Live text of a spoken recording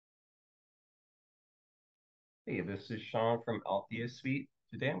Hey, this is Sean from Althea Suite.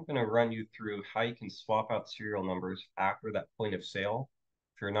 Today I'm going to run you through how you can swap out serial numbers after that point of sale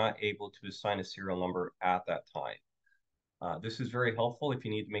if you're not able to assign a serial number at that time. This is very helpful if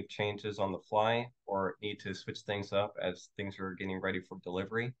you need to make changes on the fly or need to switch things up as things are getting ready for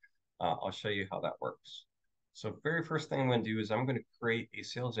delivery. I'll show you how that works. So very first thing I'm going to do is I'm going to create a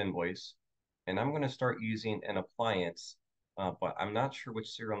sales invoice and I'm going to start using an appliance, but I'm not sure which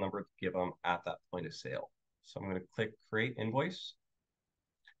serial number to give them at that point of sale. So I'm going to click create invoice.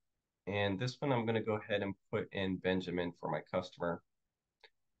 And this one I'm going to go ahead and put in Benjamin for my customer.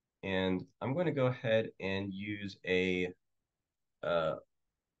 And I'm going to go ahead and use a uh,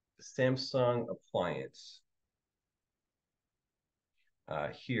 Samsung appliance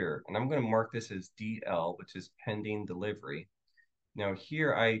here. And I'm going to mark this as DL, which is pending delivery. Now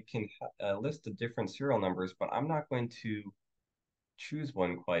here I can list the different serial numbers, but I'm not going to choose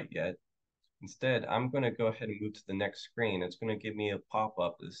one quite yet. Instead, I'm going to go ahead and move to the next screen. It's going to give me a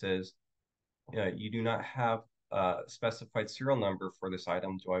pop-up that says, you do not have a specified serial number for this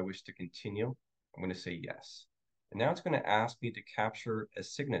item. Do I wish to continue? I'm going to say yes. And now it's going to ask me to capture a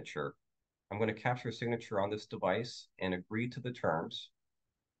signature. I'm going to capture a signature on this device and agree to the terms.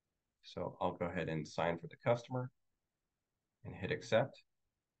 So I'll go ahead and sign for the customer and hit accept.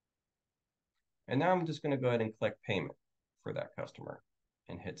 And now I'm just going to go ahead and click payment for that customer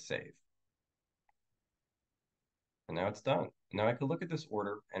and hit save. And now it's done. Now I could look at this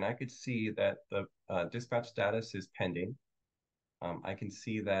order and I could see that the dispatch status is pending. I can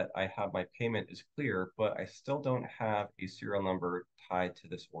see that I have my payment is clear, but I still don't have a serial number tied to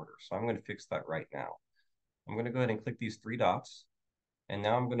this order. So I'm going to fix that right now. I'm going to go ahead and click these three dots. And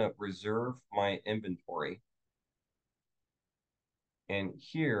now I'm going to reserve my inventory. And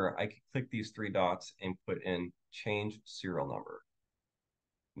here I can click these three dots and put in change serial number.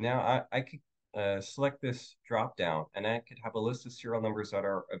 Now I could select this drop down and I could have a list of serial numbers that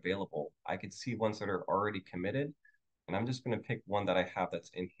are available. I could see ones that are already committed. And I'm just going to pick one that I have that's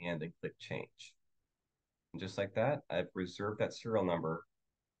in hand and click change. And just like that, I've reserved that serial number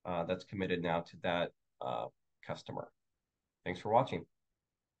that's committed now to that customer. Thanks for watching.